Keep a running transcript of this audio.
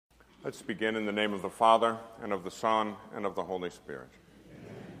Let's begin in the name of the Father, and of the Son, and of the Holy Spirit.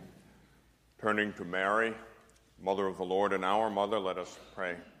 Amen. Turning to Mary, Mother of the Lord and our Mother, let us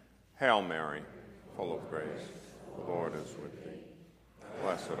pray. Hail Mary, full of grace, the Lord is with thee.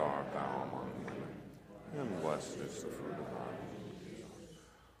 Blessed art thou among women, and blessed is the fruit of thy womb, Jesus.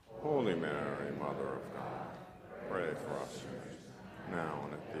 Holy Mary, Mother of God, pray for us sinners, now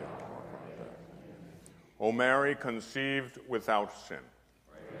and at the hour of our death. O Mary, conceived without sin,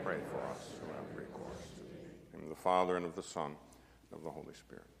 pray for us who have recourse to thee. In the name of the Father, and of the Son, and of the Holy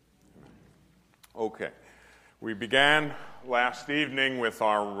Spirit. Amen. Okay. We began last evening with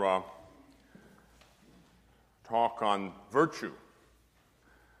our talk on virtue.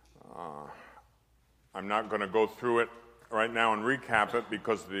 I'm not going to go through it right now and recap it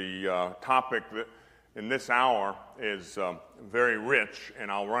because the topic that in this hour is very rich,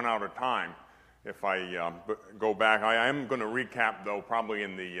 and I'll run out of time if I go back. I am going to recap, though, probably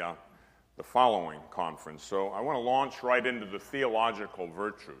in the following conference. So I want to launch right into the theological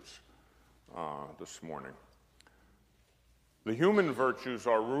virtues this morning. The human virtues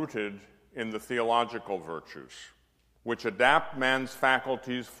are rooted in the theological virtues, which adapt man's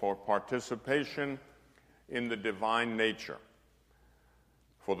faculties for participation in the divine nature.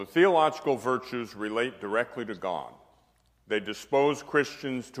 For the theological virtues relate directly to God. They dispose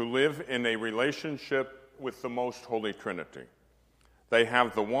Christians to live in a relationship with the Most Holy Trinity. They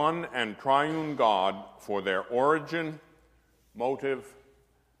have the one and triune God for their origin, motive,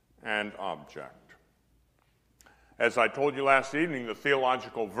 and object. As I told you last evening, the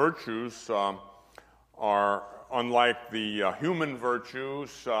theological virtues are unlike the human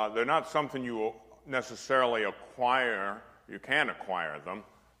virtues. They're not something you necessarily acquire. You can acquire them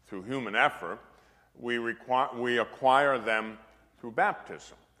through human effort. We acquire them through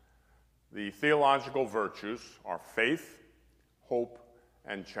baptism. The theological virtues are faith, hope,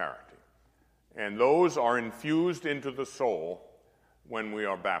 and charity. And those are infused into the soul when we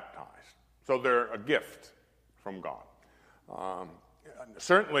are baptized. So they're a gift from God.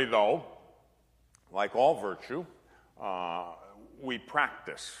 Certainly, though, like all virtue, we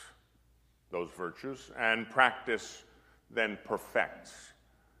practice those virtues, and practice then perfects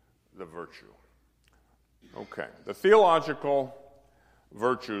the virtue. Okay, the theological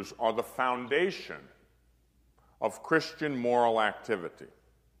virtues are the foundation of Christian moral activity.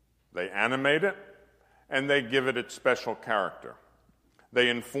 They animate it, and they give it its special character. They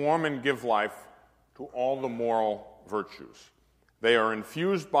inform and give life to all the moral virtues. They are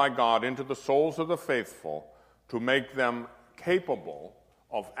infused by God into the souls of the faithful to make them capable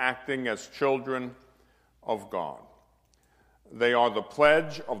of acting as children of God. They are the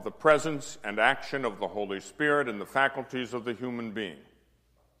pledge of the presence and action of the Holy Spirit in the faculties of the human being.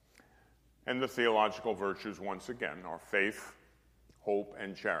 And the theological virtues, once again, are faith, hope,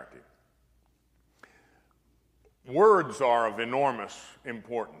 and charity. Words are of enormous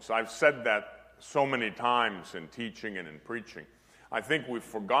importance. I've said that so many times in teaching and in preaching. I think we've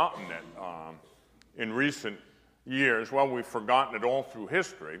forgotten it in recent years. Well, we've forgotten it all through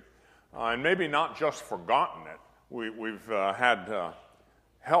history, and maybe not just forgotten it. We've had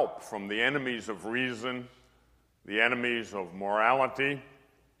help from the enemies of reason, the enemies of morality.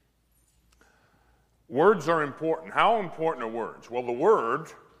 Words are important. How important are words? Well, the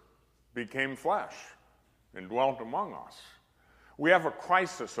Word became flesh and dwelt among us. We have a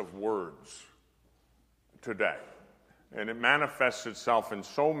crisis of words today, and it manifests itself in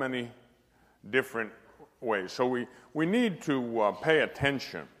so many different ways. So we need to pay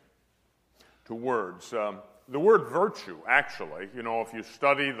attention to words. The word virtue, actually, if you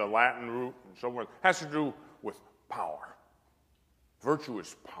study the Latin root and so on, has to do with power. Virtue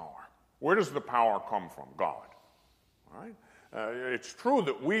is power. Where does the power come from? God. All right? It's true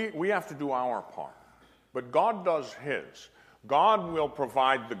that we have to do our part, but God does His. God will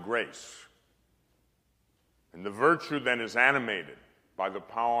provide the grace, and the virtue then is animated by the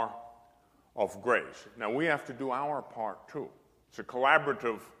power of grace. Now, we have to do our part, too. It's a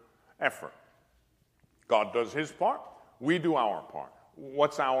collaborative effort. God does His part. We do our part.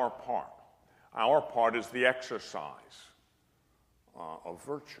 What's our part? Our part is the exercise of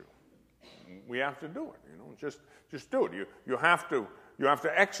virtue. We have to do it. Just do it. You have to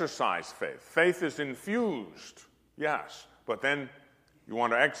exercise faith. Faith is infused, yes, but then you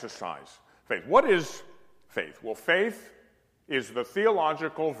want to exercise faith. What is faith? Well, faith is the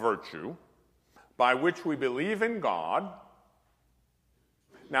theological virtue by which we believe in God.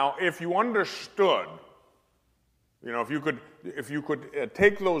 Now, if you understood, if you could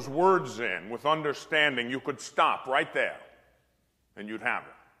take those words in with understanding, you could stop right there, and you'd have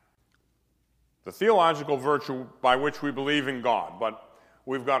it. The theological virtue by which we believe in God. But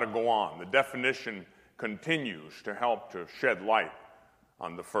we've got to go on. The definition continues to help to shed light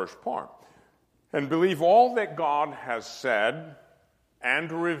on the first part. And believe all that God has said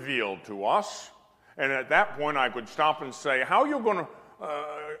and revealed to us. And at that point, I could stop and say, how are you going to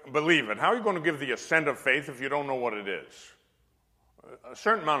believe it? How are you going to give the assent of faith if you don't know what it is? A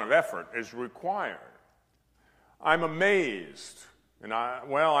certain amount of effort is required. I'm amazed, and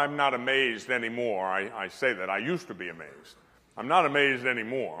I'm not amazed anymore. I say that. I used to be amazed. I'm not amazed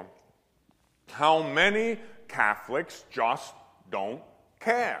anymore how many Catholics just don't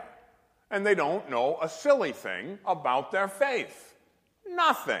care. And they don't know a silly thing about their faith.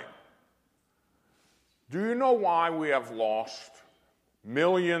 Nothing. Do you know why we have lost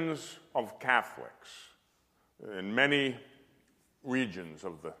millions of Catholics in many regions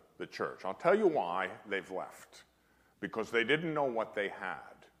of the church? I'll tell you why they've left. Because they didn't know what they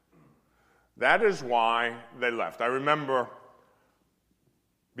had. That is why they left. I remember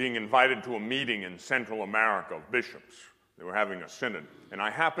being invited to a meeting in Central America of bishops. They were having a synod. And I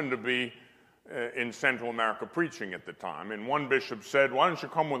happened to be in Central America preaching at the time. And one bishop said, why don't you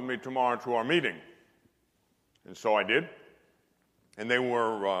come with me tomorrow to our meeting? And so I did. And they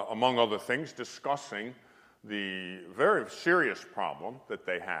were, among other things, discussing the very serious problem that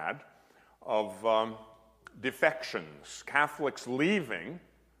they had of defections, Catholics leaving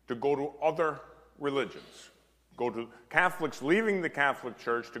to go to other religions. Catholics leaving the Catholic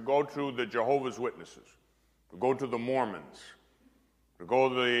Church to go to the Jehovah's Witnesses, to go to the Mormons, to go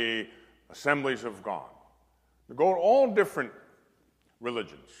to the Assemblies of God, to go to all different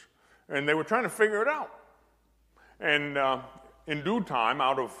religions. And they were trying to figure it out. And in due time,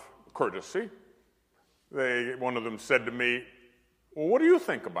 out of courtesy, one of them said to me, well, what do you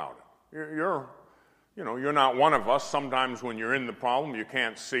think about it? You're not one of us. Sometimes when you're in the problem, you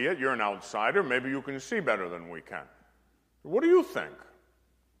can't see it. You're an outsider. Maybe you can see better than we can. What do you think?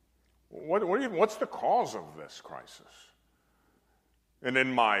 What's the cause of this crisis? And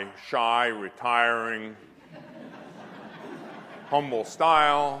in my shy, retiring, humble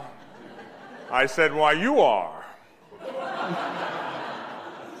style, I said, why, you are.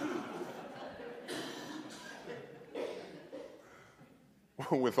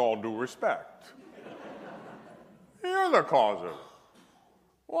 With all due respect. You're the cause of it.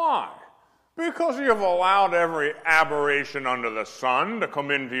 Why? Because you've allowed every aberration under the sun to come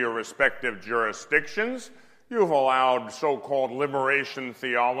into your respective jurisdictions. You've allowed so-called liberation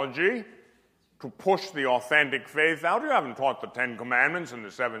theology to push the authentic faith out. You haven't taught the Ten Commandments and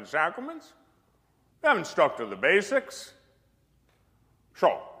the Seven Sacraments. You haven't stuck to the basics.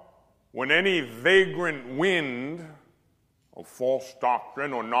 So, when any vagrant wind of false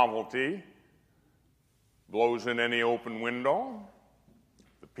doctrine or novelty blows in any open window,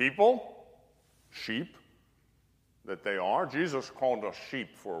 the people, sheep that they are, Jesus called us sheep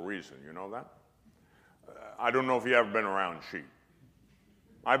for a reason, you know that? I don't know if you've ever been around sheep.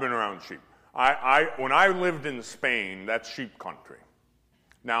 I've been around sheep. When I lived in Spain, that's sheep country.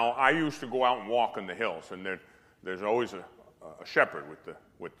 Now, I used to go out and walk in the hills, and there's always a shepherd with the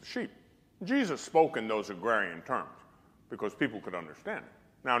sheep. Jesus spoke in those agrarian terms because people could understand it.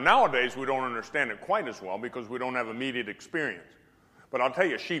 Now, nowadays, we don't understand it quite as well because we don't have immediate experience. But I'll tell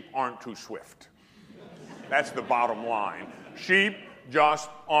you, sheep aren't too swift. That's the bottom line. Sheep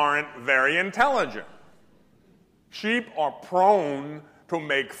just aren't very intelligent. Sheep are prone to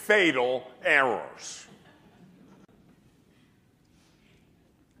make fatal errors.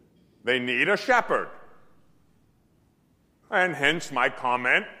 They need a shepherd. And hence my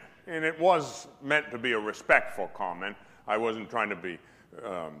comment, and it was meant to be a respectful comment. I wasn't trying to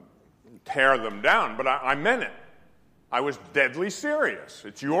tear them down, but I meant it. I was deadly serious.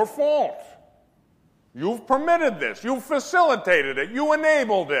 It's your fault. You've permitted this. You've facilitated it. You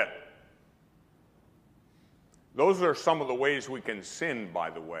enabled it. Those are some of the ways we can sin, by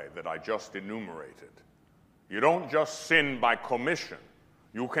the way, that I just enumerated. You don't just sin by commission.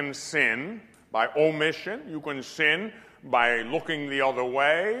 You can sin by omission. You can sin by looking the other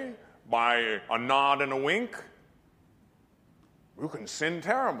way, by a nod and a wink. You can sin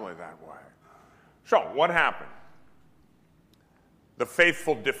terribly that way. So, what happened? The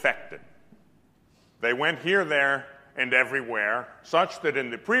faithful defected. They went here, there, and everywhere, such that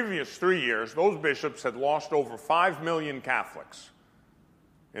in the previous 3 years, those bishops had lost over 5 million Catholics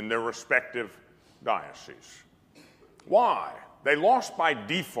in their respective dioceses. Why? They lost by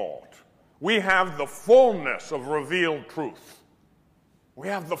default. We have the fullness of revealed truth. We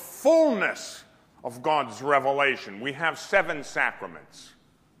have the fullness of God's revelation. We have 7 sacraments,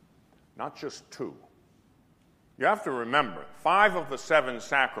 not just 2. You have to remember, 5 of the 7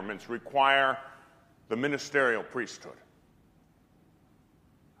 sacraments require the ministerial priesthood.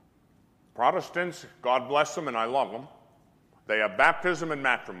 Protestants, God bless them and I love them, they have baptism and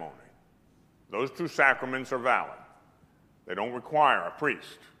matrimony. Those two sacraments are valid. They don't require a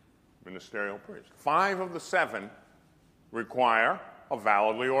priest, ministerial priest. 5 of the 7 require a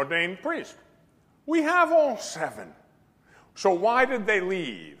validly ordained priest. We have all 7. So why did they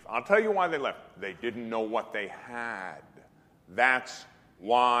leave? I'll tell you why they left. They didn't know what they had. That's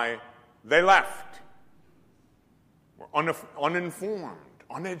why they left. We're uninformed,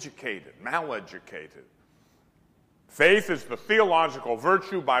 uneducated, maleducated. Faith is the theological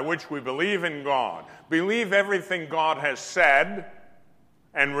virtue by which we believe in God. Believe everything God has said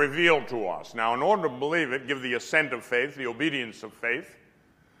and revealed to us. Now, in order to believe it, give the assent of faith, the obedience of faith.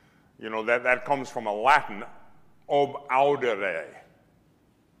 You know, that comes from a Latin, ob audere.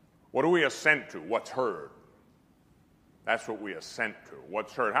 What do we assent to? What's heard. That's what we assent to.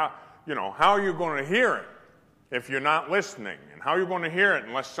 What's heard. How are you going to hear it if you're not listening? And how are you going to hear it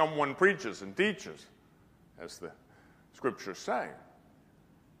unless someone preaches and teaches, as the Scriptures say?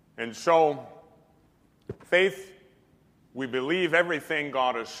 And so, faith, we believe everything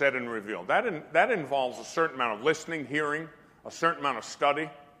God has said and revealed. That involves a certain amount of listening, hearing, a certain amount of study,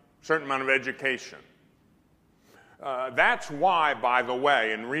 a certain amount of education. That's why, by the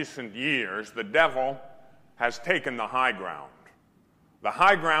way, in recent years, the devil has taken the high ground. The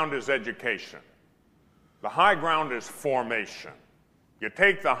high ground is education. The high ground is formation. You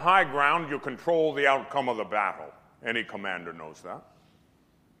take the high ground, you control the outcome of the battle. Any commander knows that.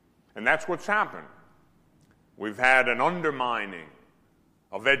 And that's what's happened. We've had an undermining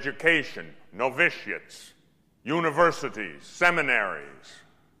of education, novitiates, universities, seminaries.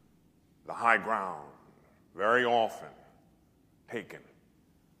 The high ground, very often taken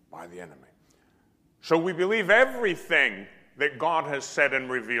by the enemy. So we believe everything that God has said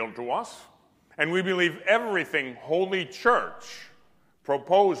and revealed to us, and we believe everything Holy Church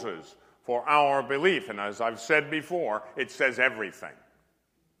proposes for our belief. And as I've said before, it says everything.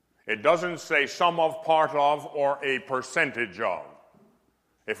 It doesn't say some of, part of, or a percentage of.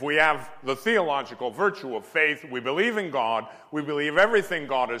 If we have the theological virtue of faith, we believe in God, we believe everything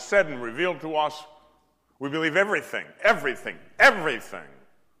God has said and revealed to us, we believe everything, everything, everything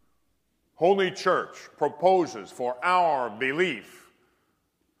Holy Church proposes for our belief,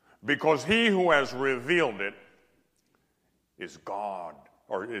 because he who has revealed it is God,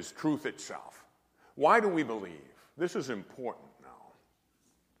 or is truth itself. Why do we believe? This is important now.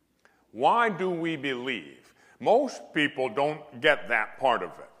 Why do we believe? Most people don't get that part of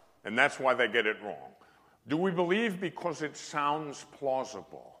it, and that's why they get it wrong. Do we believe because it sounds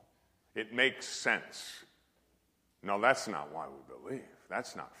plausible? It makes sense. No, that's not why we believe.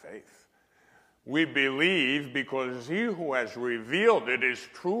 That's not faith. We believe because he who has revealed it is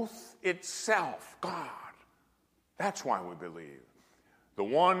truth itself, God. That's why we believe. The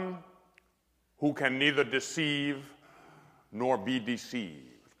one who can neither deceive nor be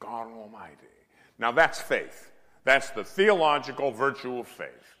deceived, God Almighty. Now that's faith. That's the theological virtue of faith.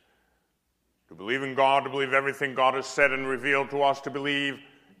 To believe in God, to believe everything God has said and revealed to us, to believe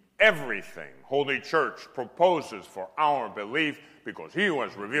everything Holy Church proposes for our belief, because he who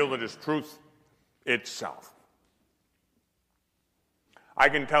has revealed it is truth itself. I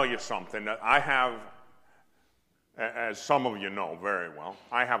can tell you something that I have, as some of you know very well,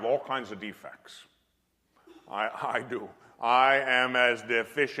 I have all kinds of defects. I do. I am as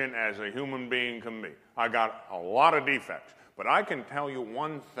deficient as a human being can be. I got a lot of defects. But I can tell you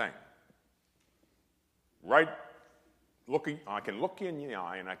one thing. I can look you in the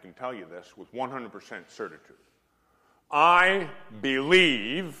eye and I can tell you this with 100% certitude. I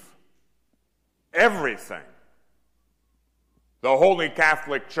believe everything the Holy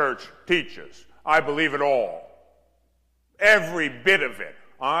Catholic Church teaches. I believe it all. Every bit of it.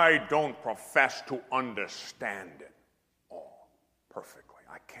 I don't profess to understand it all perfectly.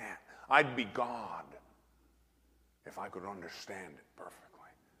 I can't. I'd be God if I could understand it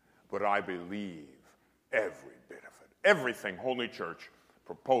perfectly. But I believe every bit of it. Everything Holy Church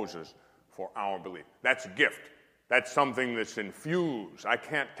proposes for our belief. That's a gift. That's something that's infused. I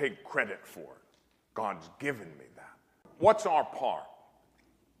can't take credit for it. God's given me that. What's our part?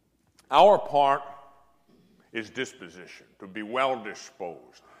 Our part is disposition, to be well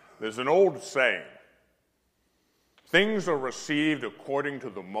disposed. There's an old saying, things are received according to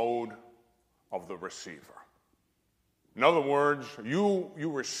the mode of the receiver. In other words, you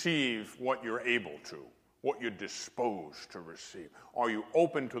receive what you're able to, what you're disposed to receive. Are you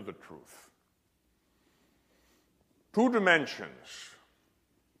open to the truth? 2 dimensions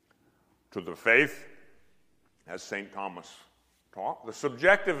to the faith, as St. Thomas taught, the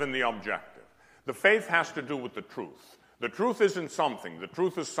subjective and the objective. The faith has to do with the truth. The truth isn't something. The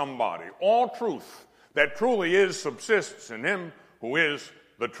truth is somebody. All truth that truly is subsists in him who is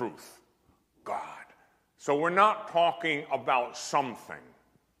the truth, God. So we're not talking about something.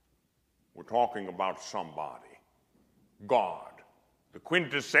 We're talking about somebody. God, the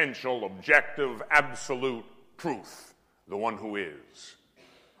quintessential, objective, absolute truth, the one who is.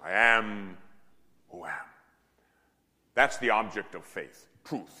 I am who am. That's the object of faith,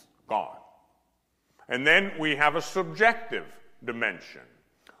 truth, God. And then we have a subjective dimension.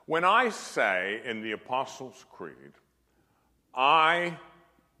 When I say in the Apostles' Creed, I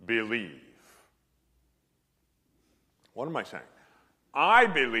believe, what am I saying? I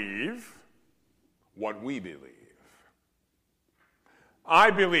believe what we believe.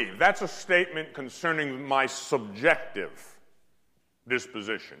 I believe. That's a statement concerning my subjective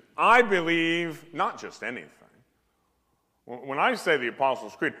disposition. I believe not just anything. When I say the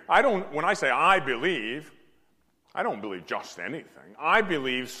Apostles' Creed, when I say I believe, I don't believe just anything. I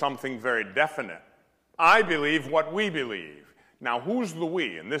believe something very definite. I believe what we believe. Now, who's the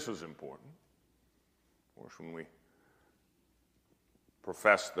we? And this is important. Of course, when we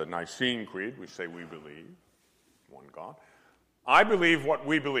profess the Nicene Creed, we say we believe one God. I believe what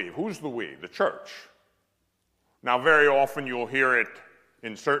we believe. Who's the we? The church. Now, very often you'll hear it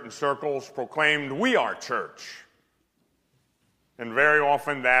in certain circles proclaimed, we are church. And very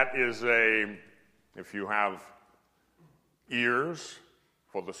often that is if you have ears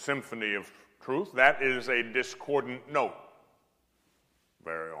for the symphony of truth, that is a discordant note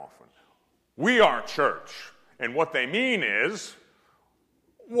very often. We are church. And what they mean is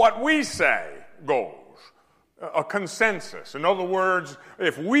what we say goes. A consensus. In other words,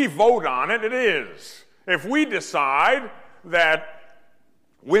 if we vote on it, it is. If we decide that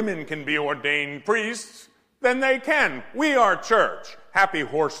women can be ordained priests, then they can. We are church. Happy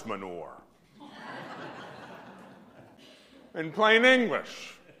horse manure. In plain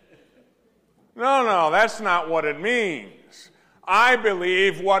English. No, that's not what it means. I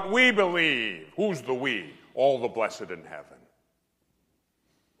believe what we believe. Who's the we? All the blessed in heaven.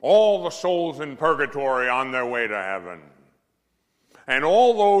 All the souls in purgatory on their way to heaven. And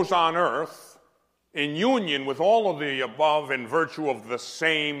all those on earth in union with all of the above in virtue of the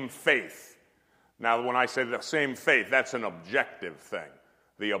same faith. Now, when I say the same faith, that's an objective thing.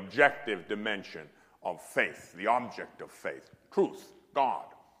 The objective dimension of faith, the object of faith. Truth, God.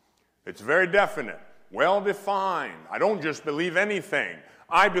 It's very definite, well defined. I don't just believe anything.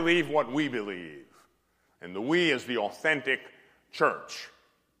 I believe what we believe. And the we is the authentic church.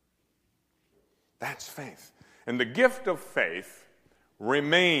 That's faith. And the gift of faith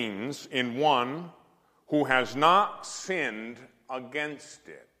remains in one who has not sinned against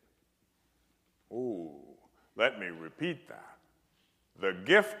it. Ooh, let me repeat that. The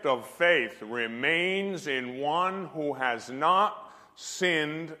gift of faith remains in one who has not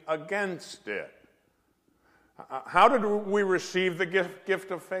sinned against it. How did we receive the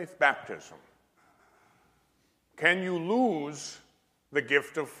gift of faith? Baptism. Can you lose the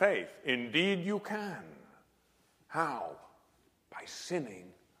gift of faith? Indeed you can. How? By sinning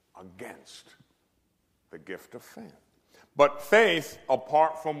against the gift of faith. But faith,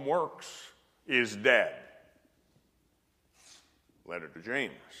 apart from works, is dead. Letter to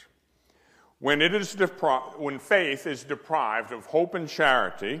James. When faith is deprived of hope and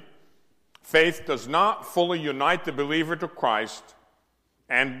charity, faith does not fully unite the believer to Christ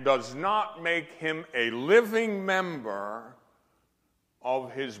and does not make him a living member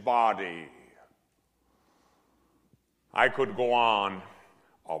of his body. I could go on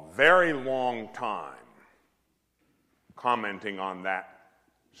a very long time commenting on that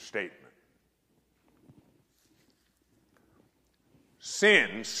statement.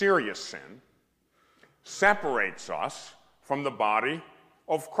 Sin, serious sin, separates us from the body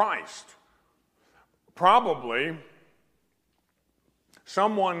of Christ. Probably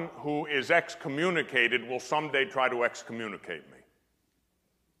someone who is excommunicated will someday try to excommunicate me.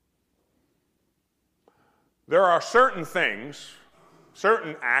 There are certain things,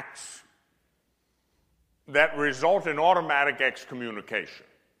 certain acts that result in automatic excommunication.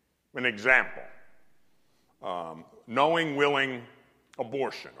 An example, knowing, willing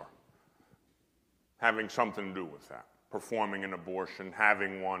abortion, or having something to do with that, performing an abortion,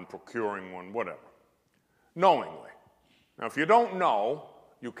 having one, procuring one, whatever. Knowingly. Now, if you don't know,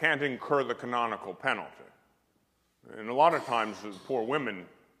 you can't incur the canonical penalty. And a lot of times, the poor women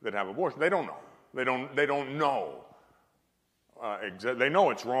that have abortion, they don't know. They don't know. They know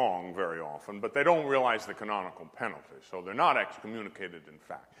it's wrong very often, but they don't realize the canonical penalty. So they're not excommunicated in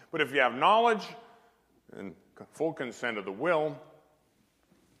fact. But if you have knowledge and full consent of the will,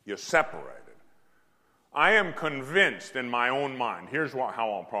 you're separated. I am convinced in my own mind. Here's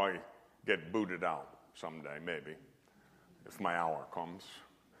how I'll probably get booted out someday, maybe, if my hour comes.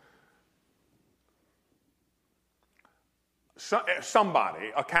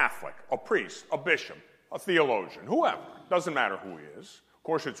 Somebody, a Catholic, a priest, a bishop, a theologian, whoever, doesn't matter who he is. Of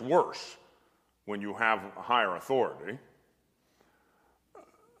course, it's worse when you have a higher authority,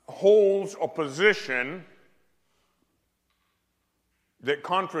 holds a position that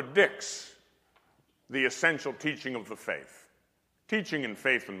contradicts the essential teaching of the faith, teaching in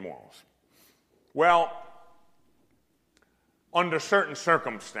faith and morals. Well, under certain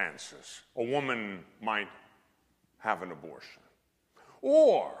circumstances, a woman might have an abortion.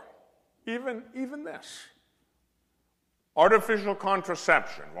 Or even this, artificial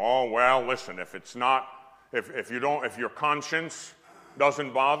contraception. Oh, well, listen, if it's not, if your conscience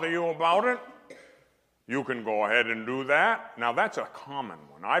doesn't bother you about it, you can go ahead and do that. Now, that's a common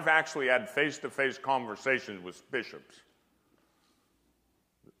one. I've actually had face-to-face conversations with bishops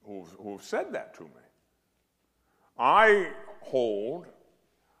who've said that to me. I hold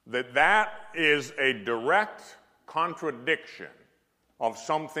that is a direct contradiction of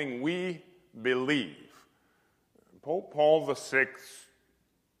something we believe. Pope Paul VI,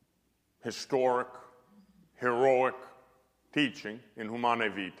 historic, heroic teaching in Humanae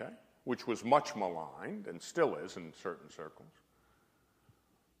Vitae, which was much maligned and still is in certain circles,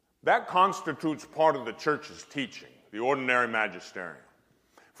 that constitutes part of the church's teaching, the ordinary magisterium.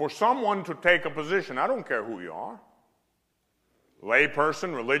 For someone to take a position, I don't care who you are, lay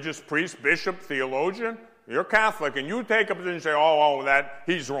person, religious priest, bishop, theologian, you're Catholic, and you take a position and say, that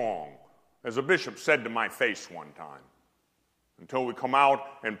he's wrong. As a bishop said to my face one time, until we come out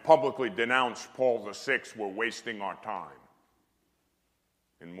and publicly denounce Paul VI, we're wasting our time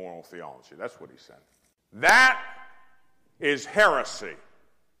in moral theology. That's what he said. That is heresy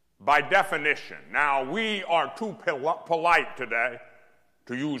by definition. Now, we are too polite today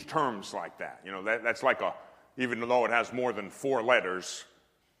to use terms like that. That's like even though it has more than 4 letters,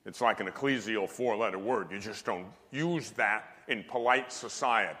 it's like an ecclesial 4-letter word. You just don't use that in polite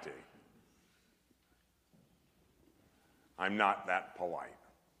society. I'm not that polite.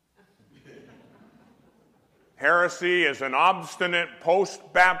 Heresy is an obstinate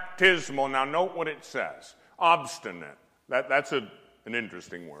post-baptismal. Now note what it says. Obstinate. That's an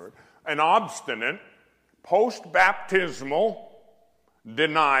interesting word. An obstinate post-baptismal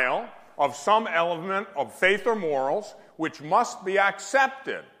denial of some element of faith or morals which must be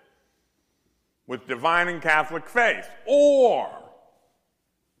accepted with divine and Catholic faith, or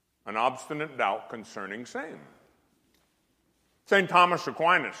an obstinate doubt concerning sin. St. Thomas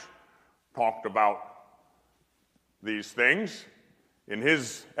Aquinas talked about these things in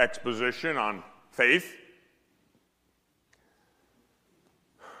his exposition on faith.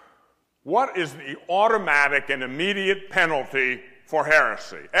 What is the automatic and immediate penalty for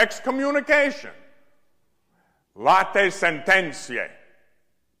heresy? Excommunication. Late sententiae.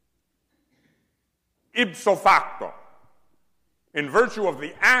 Ipso facto. In virtue of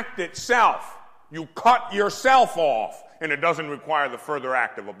the act itself, you cut yourself off, and it doesn't require the further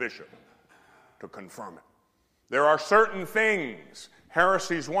act of a bishop to confirm it. There are certain things,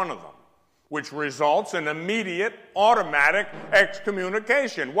 heresy is one of them, which results in immediate, automatic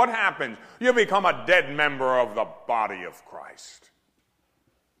excommunication. What happens? You become a dead member of the body of Christ.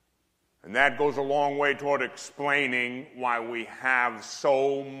 And that goes a long way toward explaining why we have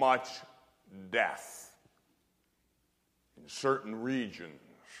so much death in certain regions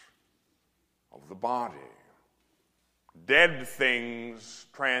of the body. Dead things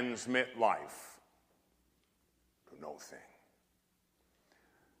transmit life to no thing.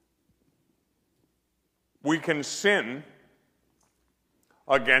 We can sin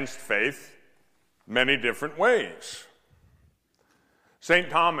against faith many different ways. St.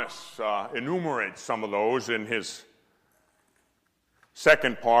 Thomas enumerates some of those in his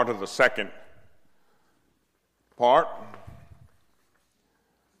second part of the second part.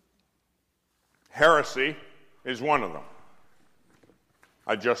 Heresy is one of them.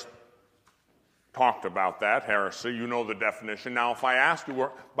 I just talked about that, heresy. You know the definition. Now, if I ask you,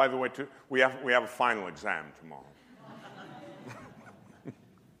 by the way, we have a final exam tomorrow.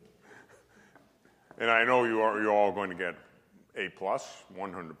 And I know you're all going to get A+,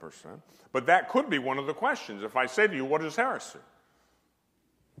 100%. But that could be one of the questions. If I say to you, what is heresy?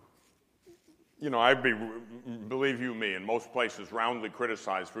 I'd be, believe you me, in most places roundly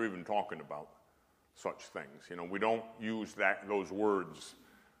criticized for even talking about such things. We don't use those words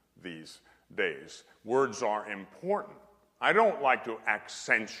these days. Words are important. I don't like to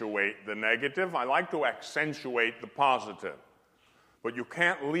accentuate the negative. I like to accentuate the positive. But you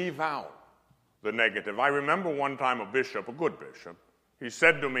can't leave out the negative. I remember one time a bishop, a good bishop, he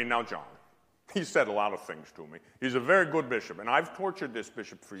said to me, now John, he said a lot of things to me. He's a very good bishop, and I've tortured this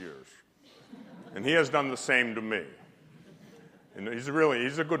bishop for years. And he has done the same to me. And he's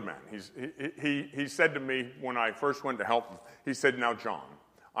a good man. He said to me when I first went to help him, he said, now John,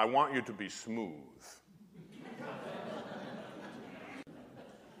 I want you to be smooth.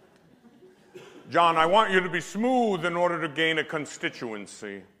 John, I want you to be smooth in order to gain a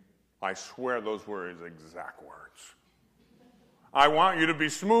constituency. I swear those were his exact words. I want you to be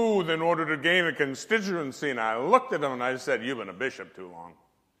smooth in order to gain a constituency. And I looked at him and I said, you've been a bishop too long.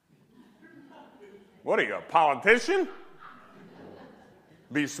 What are you, a politician?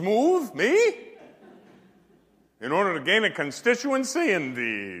 Be smooth? Me? In order to gain a constituency?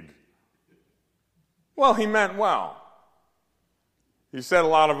 Indeed. Well, he meant well. He said a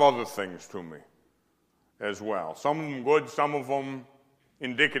lot of other things to me as well. Some of them good, some of them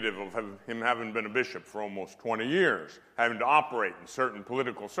indicative of him having been a bishop for almost 20 years, having to operate in certain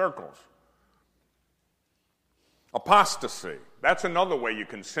political circles. Apostasy. That's another way you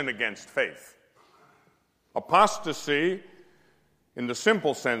can sin against faith. Apostasy, in the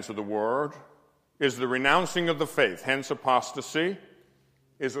simple sense of the word, is the renouncing of the faith. Hence, apostasy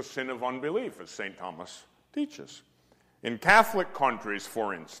is a sin of unbelief, as St. Thomas teaches. In Catholic countries,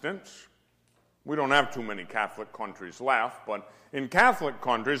 for instance, we don't have too many Catholic countries left, but in Catholic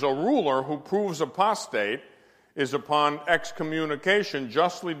countries, a ruler who proves apostate is upon excommunication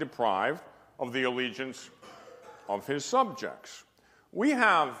justly deprived of the allegiance of his subjects. We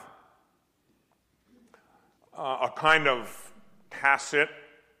have a kind of tacit,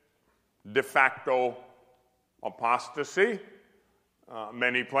 de facto apostasy,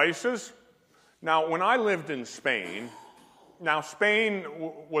 many places. Now, when I lived in Spain, Spain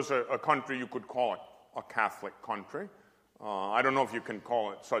was a country you could call it a Catholic country. I don't know if you can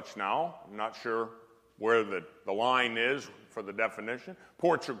call it such now. I'm not sure where the line is for the definition.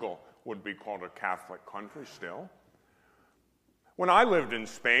 Portugal would be called a Catholic country still. When I lived in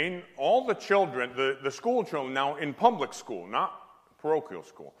Spain, all the children, the school children, now in public school, not parochial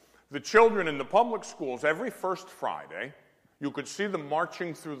school, the children in the public schools, every first Friday, you could see them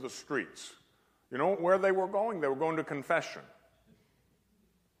marching through the streets. You know where they were going? They were going to confession.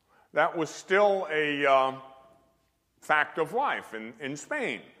 That was still a fact of life in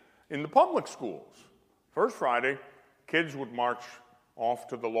Spain, in the public schools. First Friday, kids would march off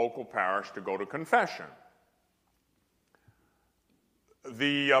to the local parish to go to confession.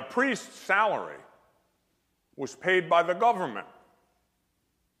 The priest's salary was paid by the government.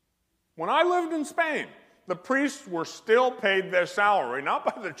 When I lived in Spain, the priests were still paid their salary, not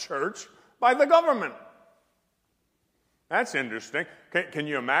by the church, by the government. That's interesting. Can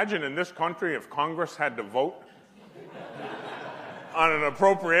you imagine in this country if Congress had to vote on an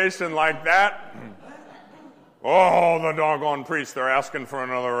appropriation like that? Oh, the doggone priests, they're asking for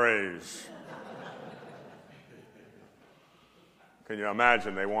another raise. Can you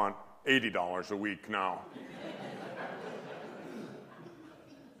imagine they want $80 a week now?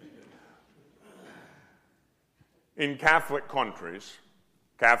 In Catholic countries,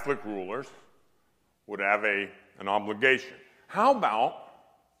 Catholic rulers would have an obligation. How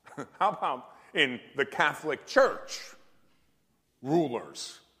about in the Catholic Church,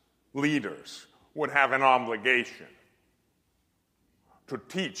 rulers, leaders would have an obligation to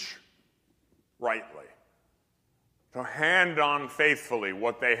teach rightly, to hand on faithfully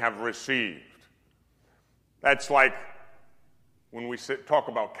what they have received. That's like when we talk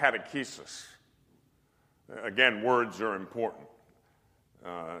about catechesis. Again, words are important.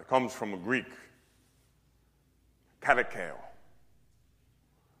 It comes from a Greek, katekeo,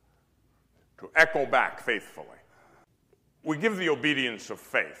 to echo back faithfully. We give the obedience of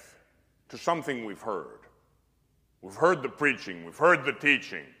faith to something we've heard. We've heard the preaching, we've heard the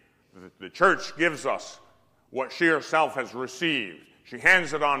teaching. The church gives us what she herself has received. She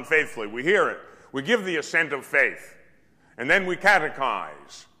hands it on faithfully. We hear it. We give the assent of faith. And then we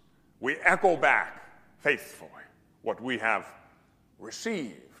catechize. We echo back faithfully what we have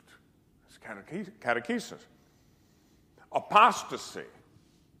received. It's catechesis. Apostasy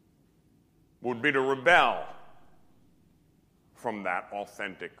would be to rebel from that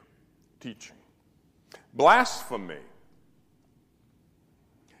authentic teaching. Blasphemy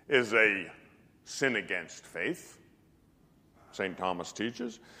is a sin against faith, St. Thomas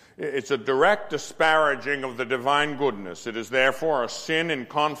teaches. It's a direct disparaging of the divine goodness. It is therefore a sin in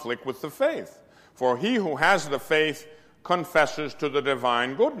conflict with the faith. For he who has the faith confesses to the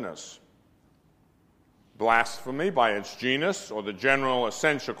divine goodness. Blasphemy, by its genus, or the general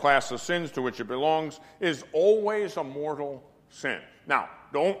essential class of sins to which it belongs, is always a mortal sin. Now,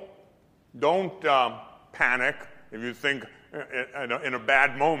 don't Don't panic if you think in a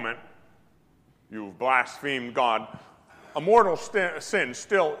bad moment you've blasphemed God. A mortal sin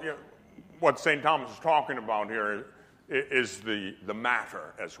still, what St. Thomas is talking about here is the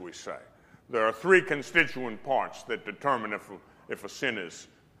matter, as we say. There are three constituent parts that determine if a sin is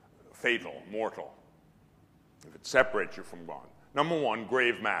fatal, mortal, if it separates you from God. Number one,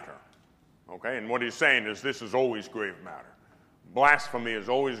 grave matter. Okay, and what he's saying is this is always grave matter. Blasphemy is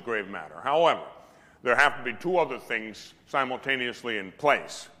always grave matter. However, there have to be two other things simultaneously in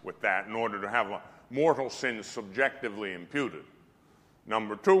place with that in order to have a mortal sin subjectively imputed.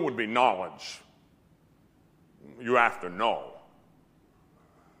 Number two would be knowledge. You have to know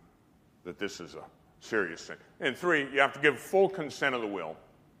that this is a serious sin. And three, you have to give full consent of the will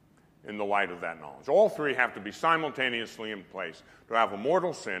in the light of that knowledge. All three have to be simultaneously in place to have a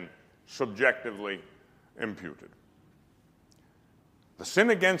mortal sin subjectively imputed. The sin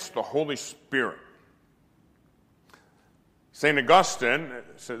against the Holy Spirit. St. Augustine,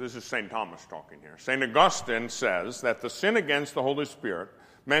 so this is St. Thomas talking here, St. Augustine says that the sin against the Holy Spirit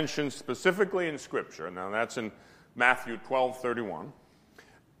mentioned specifically in Scripture, now that's in Matthew 12:31,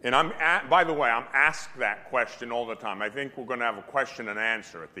 and by the way, I'm asked that question all the time. I think we're going to have a question and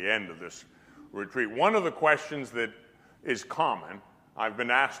answer at the end of this retreat. One of the questions that is common, I've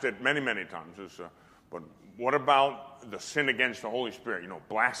been asked it many, many times, is, but what about the sin against the Holy Spirit?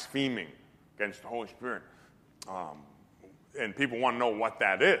 Blaspheming against the Holy Spirit. And people want to know what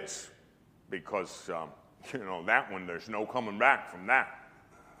that is, because, that one, there's no coming back from that,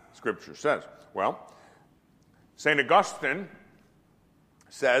 Scripture says. Well, St. Augustine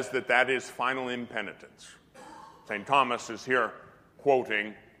says that is final impenitence. St. Thomas is here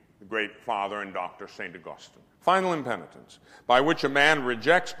quoting the great father and doctor, St. Augustine. Final impenitence, by which a man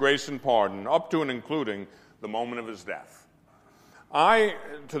rejects grace and pardon up to and including the moment of his death.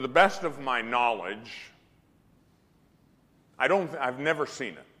 To the best of my knowledge, I've never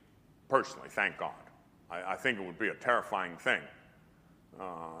seen it, personally, thank God. I think it would be a terrifying thing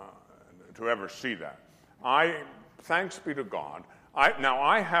to ever see that. Thanks be to God.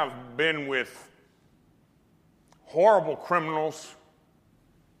 I have been with horrible criminals,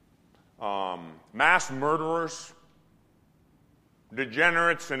 mass murderers,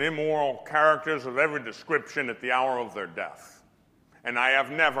 degenerates and immoral characters of every description at the hour of their death. And I have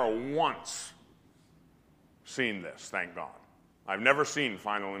never once seen this, thank God. I've never seen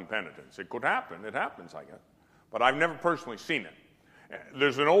final impenitence. It could happen. It happens, I guess. But I've never personally seen it.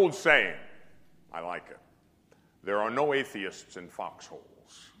 There's an old saying. I like it. There are no atheists in foxholes.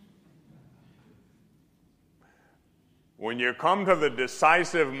 When you come to the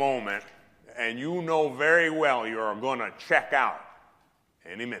decisive moment and you know very well you're going to check out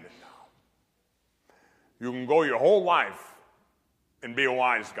any minute now, you can go your whole life and be a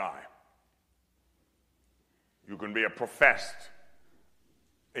wise guy. You can be a professed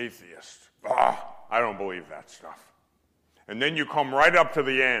atheist. I don't believe that stuff. And then you come right up to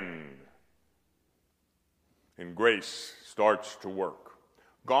the end, and grace starts to work.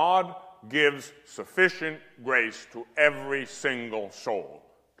 God gives sufficient grace to every single soul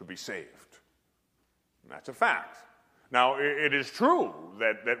to be saved. And that's a fact. Now, it is true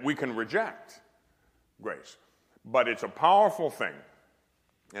that we can reject grace, but it's a powerful thing.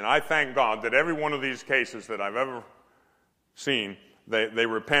 And I thank God that every one of these cases that I've ever seen, they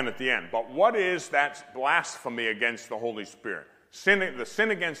repent at the end. But what is that blasphemy against the Holy Spirit? The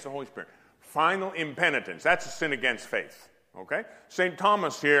sin against the Holy Spirit. Final impenitence. That's a sin against faith. Okay? St.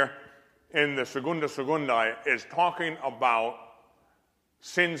 Thomas here in the Secunda Secundae is talking about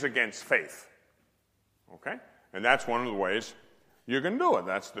sins against faith. Okay? And that's one of the ways you can do it.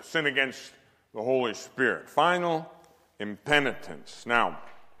 That's the sin against the Holy Spirit. Final impenitence. Now,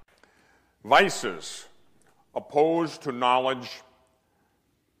 vices opposed to knowledge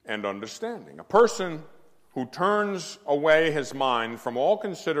and understanding. A person who turns away his mind from all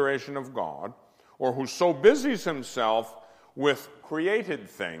consideration of God, or who so busies himself with created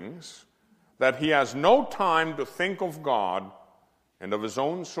things that he has no time to think of God and of his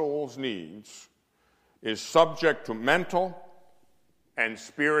own soul's needs, is subject to mental and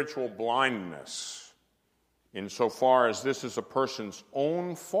spiritual blindness. Insofar as this is a person's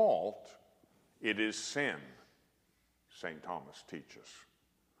own fault, it is sin, St. Thomas teaches.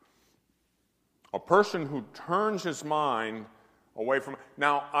 A person who turns his mind away from...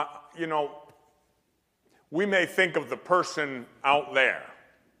 Now, we may think of the person out there,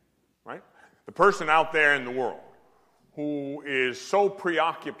 right? The person out there in the world who is so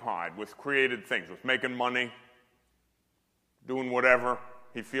preoccupied with created things, with making money, doing whatever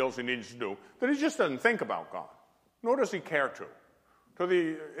he feels he needs to do, that he just doesn't think about God, nor does he care to. to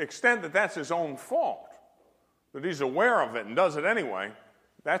the extent that that's his own fault, that he's aware of it and does it anyway,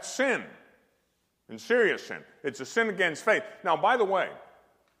 that's sin, and serious sin. It's a sin against faith. Now, by the way,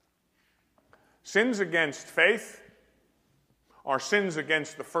 sins against faith are sins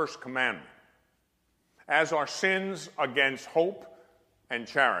against the first commandment, as are sins against hope and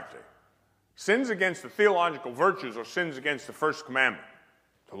charity. Sins against the theological virtues are sins against the first commandment,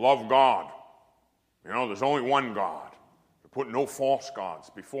 to love God. You know, there's only one God. To put no false gods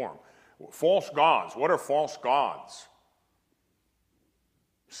before him. False gods. What are false gods?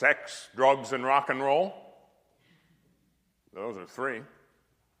 Sex, drugs, and rock and roll. Those are three.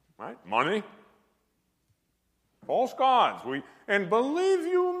 Right? Money. False gods. And believe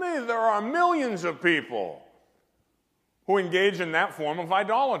you me, there are millions of people who engage in that form of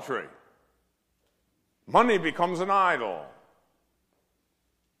idolatry. Money becomes an idol.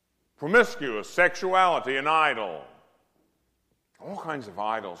 Promiscuous sexuality, an idol. All kinds of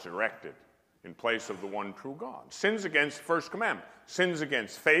idols erected in place of the one true God. Sins against the first commandment. Sins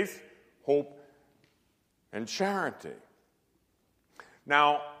against faith, hope, and charity.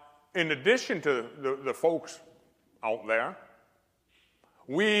 Now, in addition to the folks out there,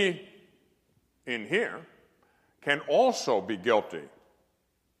 we in here can also be guilty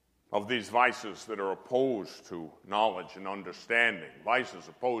of these vices that are opposed to knowledge and understanding, vices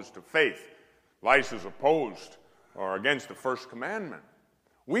opposed to faith, vices opposed or against the first commandment.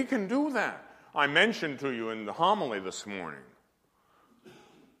 We can do that. I mentioned to you in the homily this morning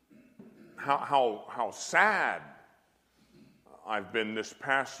how sad I've been this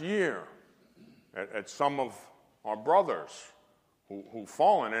past year at some of our brothers who've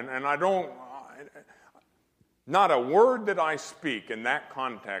fallen, and I don't. Not a word that I speak in that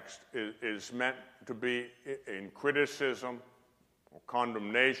context is meant to be in criticism or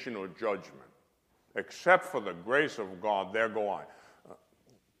condemnation or judgment. Except for the grace of God, there go I.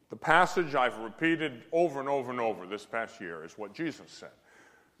 The passage I've repeated over and over and over this past year is what Jesus said.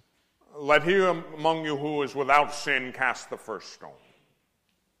 Let he among you who is without sin cast the first stone.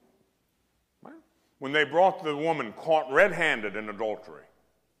 Right? When they brought the woman caught red-handed in adultery,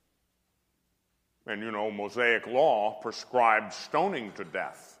 and, you know, Mosaic law prescribed stoning to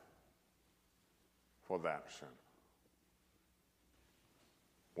death for that sin.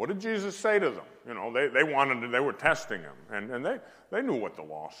 What did Jesus say to them? You know, they were testing him, and they knew what the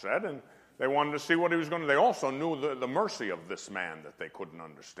law said, and they wanted to see what he was going to do. They also knew the mercy of this man that they couldn't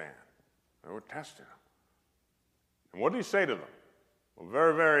understand. They were testing him. And what did he say to them? A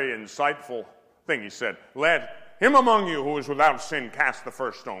very, very insightful thing. He said, let him among you who is without sin cast the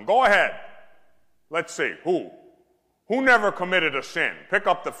first stone. Go ahead. Let's see, who? Who never committed a sin? Pick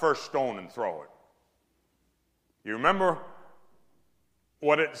up the first stone and throw it. You remember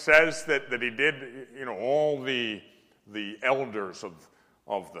what it says that he did? You know, all the elders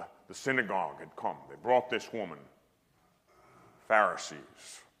of the synagogue had come. They brought this woman,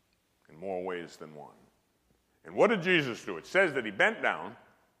 Pharisees, in more ways than one. And what did Jesus do? It says that he bent down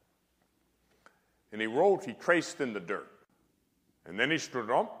and he traced in the dirt. And then he stood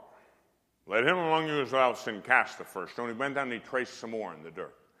up. Let him among you who is without sin cast the first stone. He went down and he traced some more in the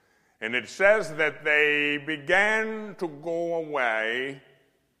dirt. And it says that they began to go away,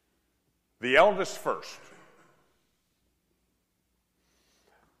 the eldest first.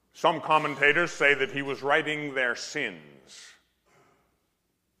 Some commentators say that he was writing their sins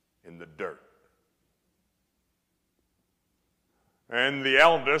in the dirt. And the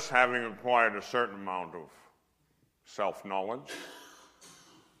eldest, having acquired a certain amount of self-knowledge,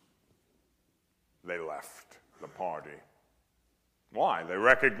 they left the party. Why? They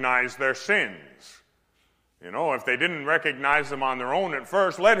recognized their sins. You know, if they didn't recognize them on their own at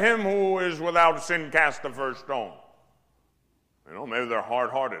first, let him who is without sin cast the first stone. You know, maybe they're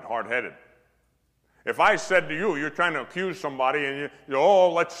hard-hearted, hard-headed. If I said to you, you're trying to accuse somebody, and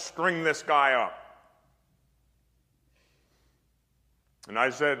let's string this guy up. And I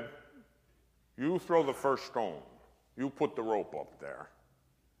said, you throw the first stone. You put the rope up there.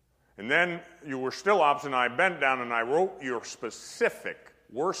 And then you were still obstinate. I bent down and I wrote your specific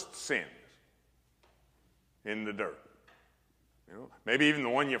worst sins in the dirt. You know, maybe even the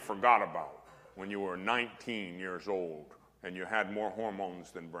one you forgot about when you were 19 years old and you had more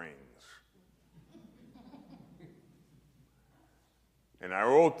hormones than brains. And I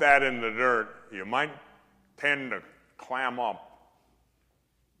wrote that in the dirt. You might tend to clam up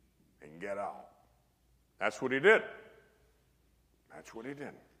and get out. That's what he did. That's what he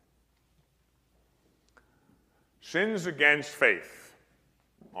did. Sins against faith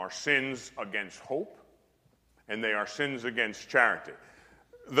are sins against hope, and they are sins against charity.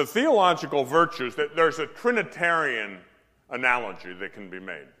 The theological virtues, there's a Trinitarian analogy that can be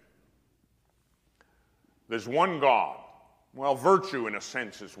made. There's one God. Well, virtue, in a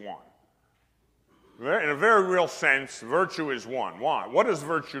sense, is one. In a very real sense, virtue is one. Why? What does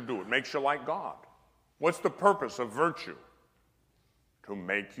virtue do? It makes you like God. What's the purpose of virtue? To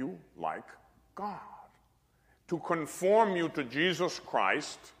make you like God. To conform you to Jesus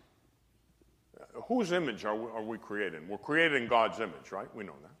Christ. Whose image are we created in? We're created in God's image, right? We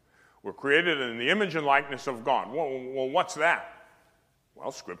know that. We're created in the image and likeness of God. Well, what's that?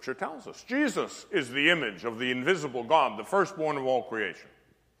 Well, Scripture tells us. Jesus is the image of the invisible God, the firstborn of all creation.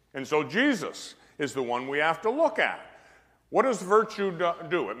 And so Jesus is the one we have to look at. What does virtue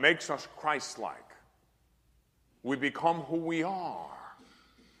do? It makes us Christ-like. We become who we are.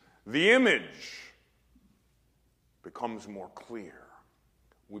 The image becomes more clear.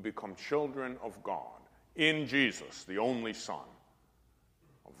 We become children of God in Jesus, the only Son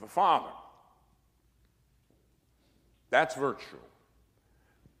of the Father. That's virtue.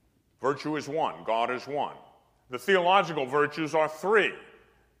 Virtue is one. God is one. The theological virtues are three.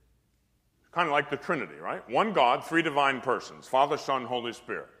 Kind of like the Trinity, right? One God, three divine persons, Father, Son, Holy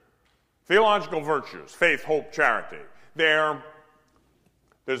Spirit. Theological virtues, faith, hope, charity.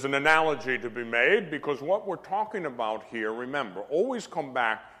 There's an analogy to be made because what we're talking about here, remember, always come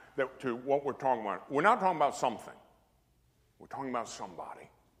back to what we're talking about. We're not talking about something. We're talking about somebody.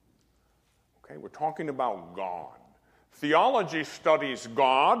 Okay? We're talking about God. Theology studies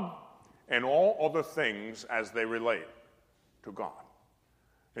God and all other things as they relate to God.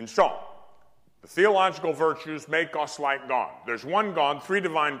 And so, the theological virtues make us like God. There's one God, three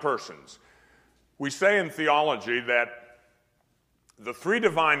divine persons. We say in theology that the three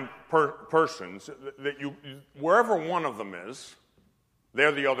divine persons, that wherever one of them is,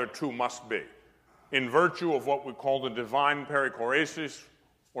 there the other two must be, in virtue of what we call the divine perichoresis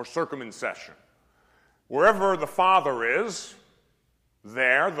or circumcision. Wherever the Father is,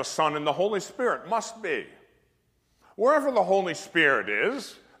 there the Son and the Holy Spirit must be. Wherever the Holy Spirit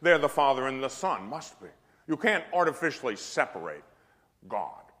is, there the Father and the Son must be. You can't artificially separate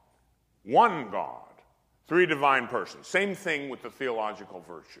God. One God, three divine persons. Same thing with the theological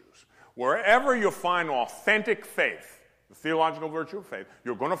virtues. Wherever you find authentic faith, the theological virtue of faith,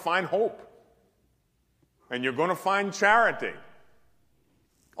 you're going to find hope. And you're going to find charity.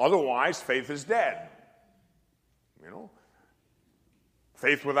 Otherwise, faith is dead. You know?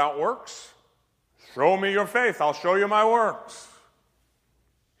 Faith without works. Show me your faith, I'll show you my works.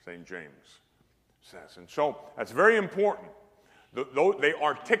 St. James says. And so that's very important. They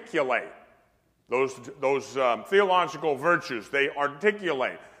articulate those theological virtues. They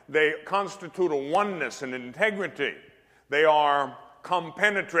articulate. They constitute a oneness and integrity. They are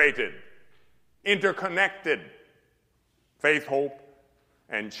compenetrated, interconnected. Faith, hope,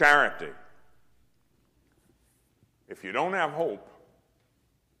 and charity. If you don't have hope,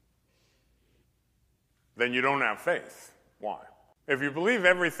 then you don't have faith. Why? If you believe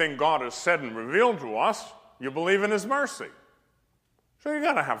everything God has said and revealed to us, you believe in His mercy. So you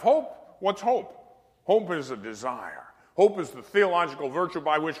got to have hope. What's hope? Hope is a desire. Hope is the theological virtue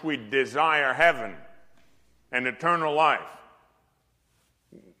by which we desire heaven and eternal life.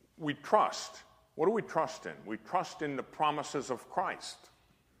 We trust. What do we trust in? We trust in the promises of Christ.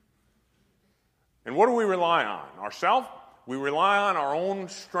 And what do we rely on? Ourselves? We rely on our own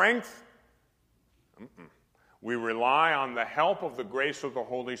strength? We rely on the help of the grace of the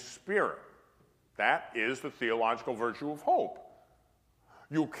Holy Spirit. That is the theological virtue of hope.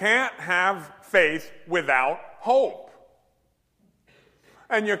 You can't have faith without hope.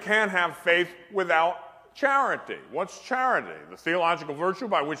 And you can't have faith without charity. What's charity? The theological virtue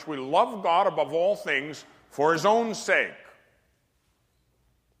by which we love God above all things for His own sake.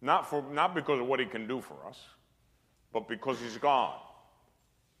 Not because of what He can do for us, but because He's God.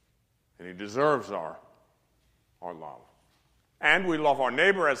 And He deserves our love. And we love our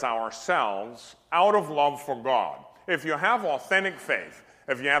neighbor as ourselves out of love for God. If you have authentic faith,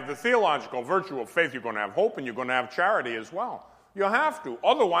 if you have the theological virtue of faith, you're going to have hope and you're going to have charity as well. You have to.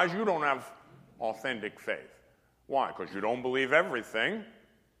 Otherwise, you don't have authentic faith. Why? Because you don't believe everything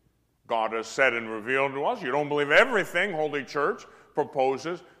God has said and revealed to us. You don't believe everything Holy Church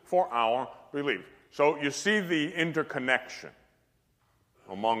proposes for our belief. So you see the interconnection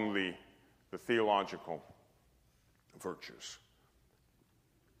among the theological virtues.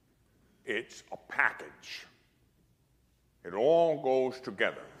 It's a package. It all goes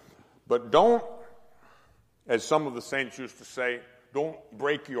together. But don't, as some of the saints used to say, don't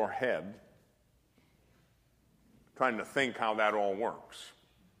break your head trying to think how that all works.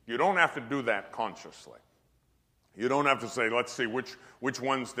 You don't have to do that consciously. You don't have to say, let's see, which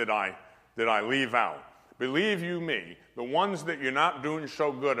ones did I leave out? believe you me, the ones that you're not doing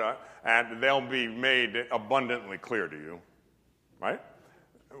so good at, they'll be made abundantly clear to you, right?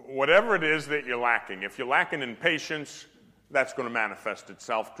 Whatever it is that you're lacking, if you're lacking in patience, that's going to manifest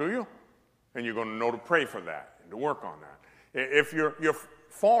itself to you, and you're going to know to pray for that and to work on that. If you're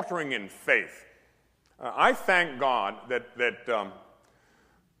faltering in faith, I thank God that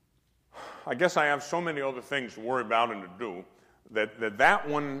I guess I have so many other things to worry about and to do that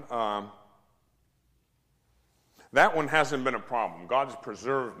one hasn't been a problem. God's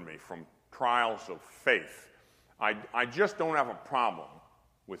preserved me from trials of faith. I just don't have a problem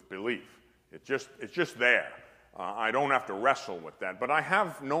with belief. It's just there. I don't have to wrestle with that. But I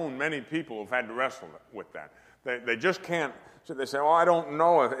have known many people who've had to wrestle with that. They just can't. So they say, "Oh, I don't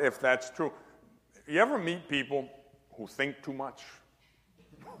know if that's true." You ever meet people who think too much?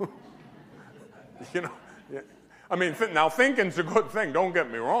 You know, I mean, now thinking's a good thing. Don't get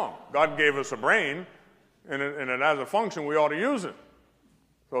me wrong. God gave us a brain, and it has a function. We ought to use it.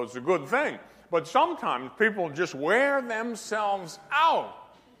 So it's a good thing. But sometimes people just wear themselves out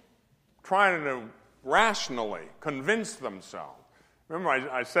trying to rationally convince themselves. Remember,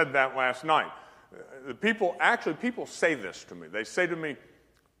 I said that last night. People say this to me. They say to me,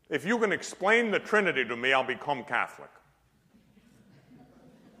 "If you can explain the Trinity to me, I'll become Catholic."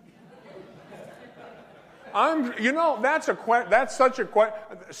 That's such a question.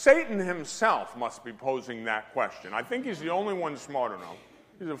 Satan himself must be posing that question. I think he's the only one smart enough.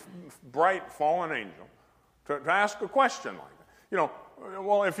 He's a bright fallen angel to ask a question like that.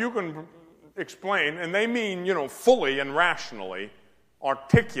 Well, if you can explain, and they mean, fully and rationally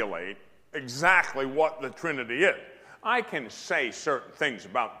articulate exactly what the Trinity is. I can say certain things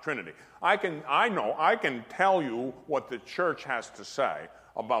about the Trinity. I can tell you what the church has to say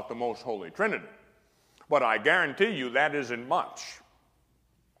about the Most Holy Trinity. But I guarantee you that isn't much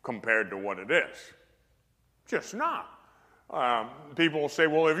compared to what it is. Just not. People say,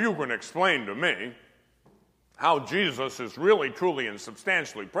 well, if you can explain to me how Jesus is really, truly, and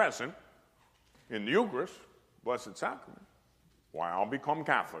substantially present in the Eucharist, Blessed Sacrament, why, I'll become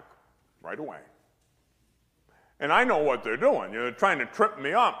Catholic right away. And I know what they're doing. They're trying to trip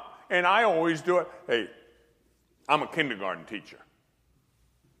me up. And I always do it. Hey, I'm a kindergarten teacher.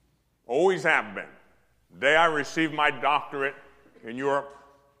 Always have been. The day I received my doctorate in Europe,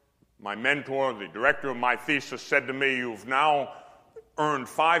 my mentor, the director of my thesis, said to me, "You've now earned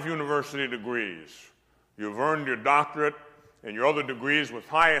 5 university degrees. You've earned your doctorate and your other degrees with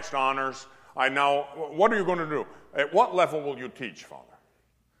highest honors. What are you going to do? At what level will you teach, Father?"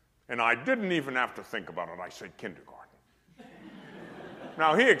 And I didn't even have to think about it. I said kindergarten.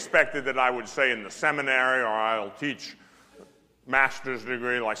 Now, he expected that I would say in the seminary, or I'll teach master's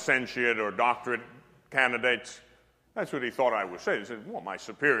degree, licentiate, or doctorate candidates. That's what he thought I would say. He said, well, my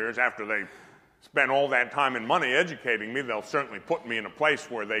superiors, after they spend all that time and money educating me, they'll certainly put me in a place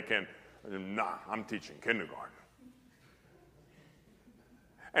where they can. Nah, I'm teaching kindergarten.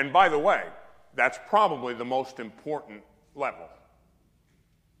 And by the way, that's probably the most important level.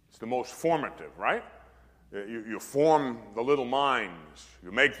 It's the most formative, right? You form the little minds.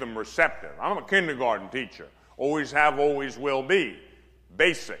 You make them receptive. I'm a kindergarten teacher. Always have, always will be.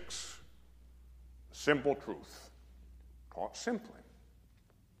 Basics. Simple truth. Taught simply.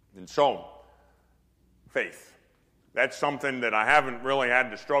 And so, faith. That's something that I haven't really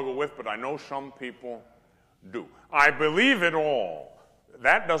had to struggle with, but I know some people do. I believe it all.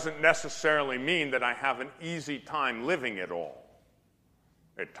 That doesn't necessarily mean that I have an easy time living it all.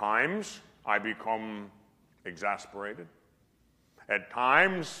 At times, I become exasperated. At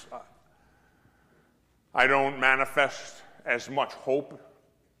times, I don't manifest as much hope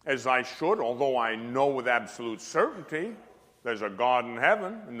as I should, although I know with absolute certainty there's a God in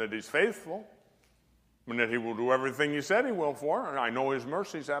heaven and that he's faithful and that he will do everything he said he will for her. And I know his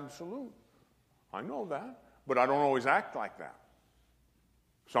mercy is absolute. I know that, but I don't always act like that.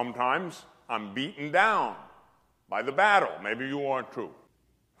 Sometimes I'm beaten down by the battle. Maybe you are too.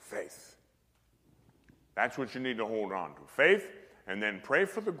 Faith. That's what you need to hold on to. Faith, and then pray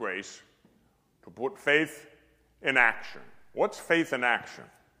for the grace to put faith in action. What's faith in action?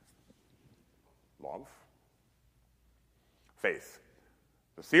 Love. Faith.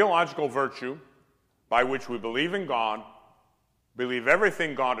 The theological virtue by which we believe in God, believe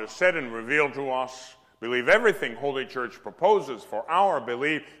everything God has said and revealed to us, believe everything Holy Church proposes for our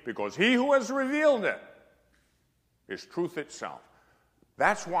belief, because he who has revealed it is truth itself.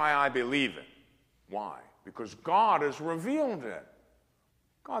 That's why I believe it. Why? Because God has revealed it.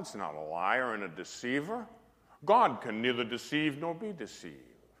 God's not a liar and a deceiver. God can neither deceive nor be deceived.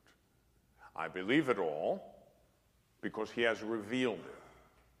 I believe it all because he has revealed it.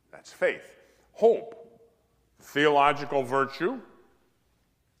 That's faith. Hope. theological virtue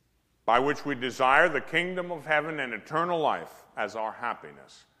by which we desire the kingdom of heaven and eternal life as our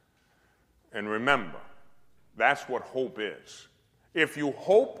happiness. And remember, that's what hope is. If you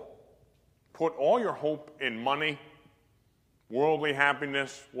hope, put all your hope in money, worldly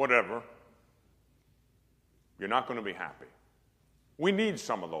happiness, whatever, you're not going to be happy. We need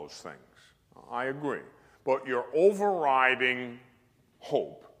some of those things. I agree. But your overriding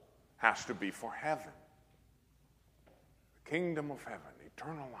hope has to be for heaven. The kingdom of heaven,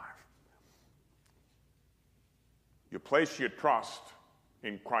 eternal life. You place your trust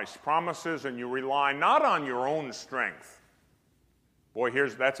in Christ's promises and you rely not on your own strength. Boy,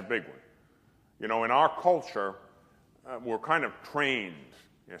 that's a big one. You know, in our culture, we're kind of trained,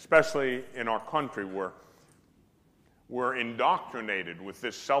 especially in our country, where we're indoctrinated with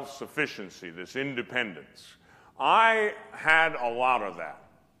this self-sufficiency, this independence. I had a lot of that.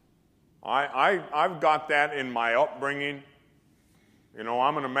 I've got that in my upbringing. You know,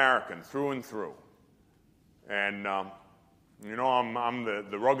 I'm an American through and through. And, you know, I'm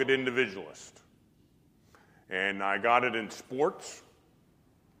the rugged individualist. And I got it in sports.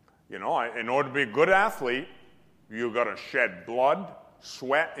 You know, in order to be a good athlete, you've got to shed blood,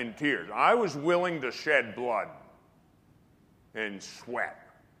 sweat, and tears. I was willing to shed blood and sweat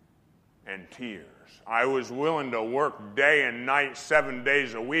and tears. I was willing to work day and night, 7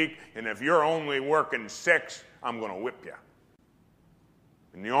 days a week, and if you're only working 6, I'm going to whip you.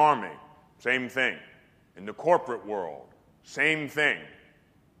 In the Army, same thing. In the corporate world, same thing.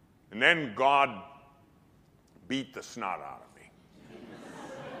 And then God beat the snot out of me.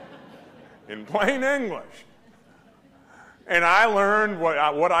 In plain English. And I learned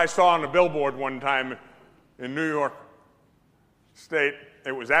what I saw on the billboard one time in New York State.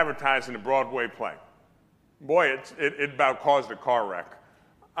 It was advertised in a Broadway play. Boy, it about caused a car wreck.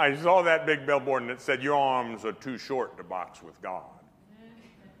 I saw that big billboard and it said, "Your arms are too short to box with God."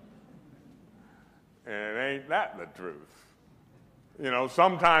 And ain't that the truth? You know,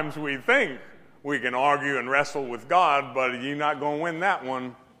 sometimes we think we can argue and wrestle with God, but you're not going to win that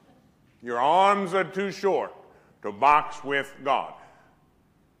one. Your arms are too short to box with God.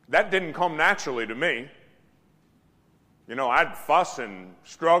 That didn't come naturally to me. You know, I'd fuss and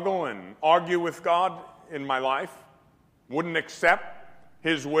struggle and argue with God in my life, wouldn't accept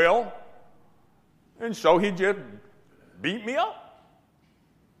His will, and so He just beat me up.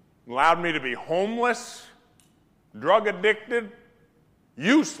 Allowed me to be homeless, drug addicted,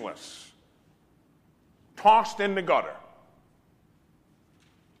 useless, tossed in the gutter.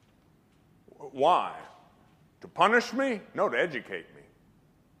 Why? To punish me? No, to educate me.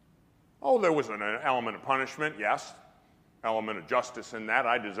 Oh, there was an element of punishment, yes. Element of justice in that.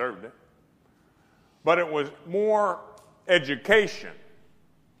 I deserved it. But it was more education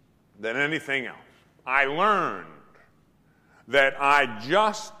than anything else. I learned that I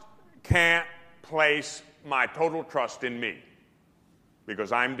just can't place my total trust in me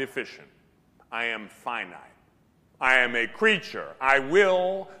because I'm deficient. I am finite. I am a creature. I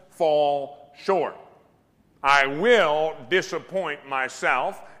will fall short. I will disappoint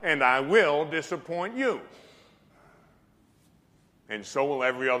myself, and I will disappoint you. And so will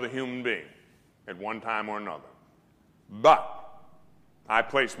every other human being at one time or another. But I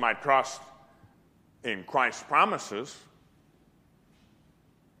place my trust in Christ's promises.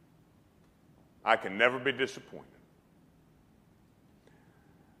 I can never be disappointed.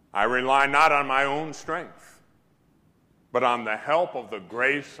 I rely not on my own strength, but on the help of the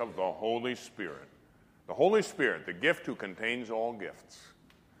grace of the Holy Spirit. The Holy Spirit, the gift who contains all gifts.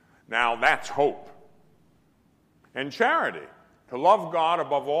 Now that's hope. And charity, to love God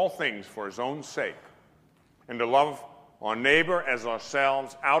above all things for His own sake, and to love our neighbor as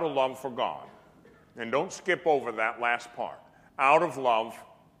ourselves out of love for God. And don't skip over that last part. Out of love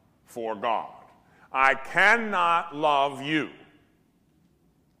for God. I cannot love you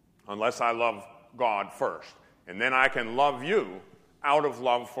unless I love God first. And then I can love you out of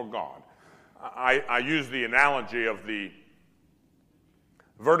love for God. I use the analogy of the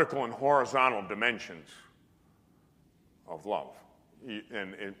vertical and horizontal dimensions of love.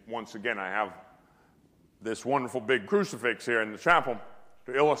 And once again, I have this wonderful big crucifix here in the chapel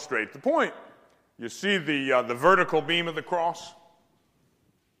to illustrate the point. You see the vertical beam of the cross?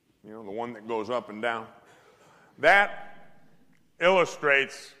 You know, the one that goes up and down. That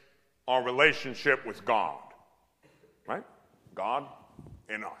illustrates our relationship with God, right? God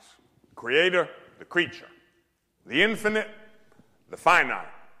in us. Creator, the creature. The infinite, the finite.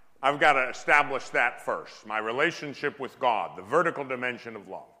 I've got to establish that first. My relationship with God, the vertical dimension of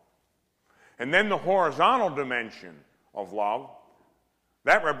love. And then the horizontal dimension of love,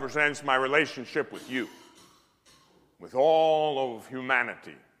 that represents my relationship with you. with all of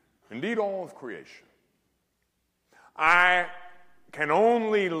humanity, indeed all of creation. I can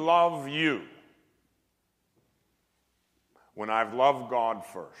only love you when I've loved God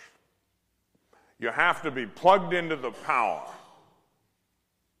first. You have to be plugged into the power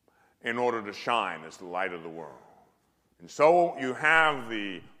in order to shine as the light of the world. And so you have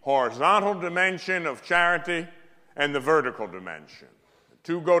the horizontal dimension of charity and the vertical dimension. The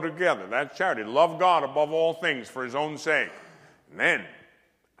two go together. That's charity. Love God above all things for his own sake. And then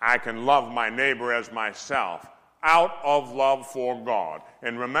I can love my neighbor as myself out of love for God.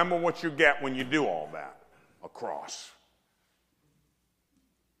 And remember what you get when you do all that. A cross.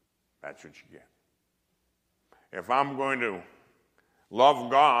 That's what you get. If I'm going to love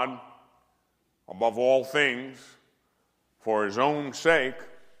God above all things for his own sake,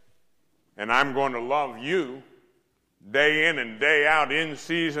 and I'm going to love you day in and day out, in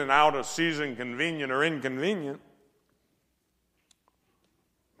season, out of season, convenient or inconvenient,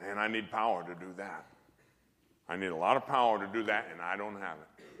 man, I need power to do that. I need a lot of power to do that, and I don't have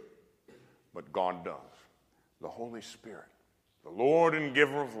it. But God does. The Holy Spirit, the Lord and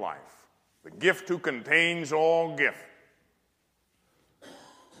giver of life, the gift who contains all gift.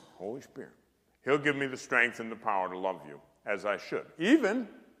 Holy Spirit. He'll give me the strength and the power to love you as I should, even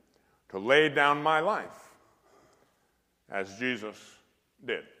to lay down my life as Jesus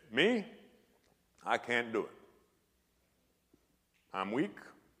did. Me, I can't do it. I'm weak,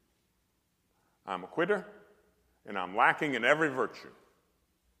 I'm a quitter, and I'm lacking in every virtue.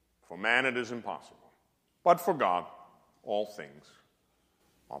 For man it is impossible. But for God, all things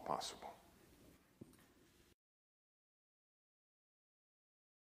are possible.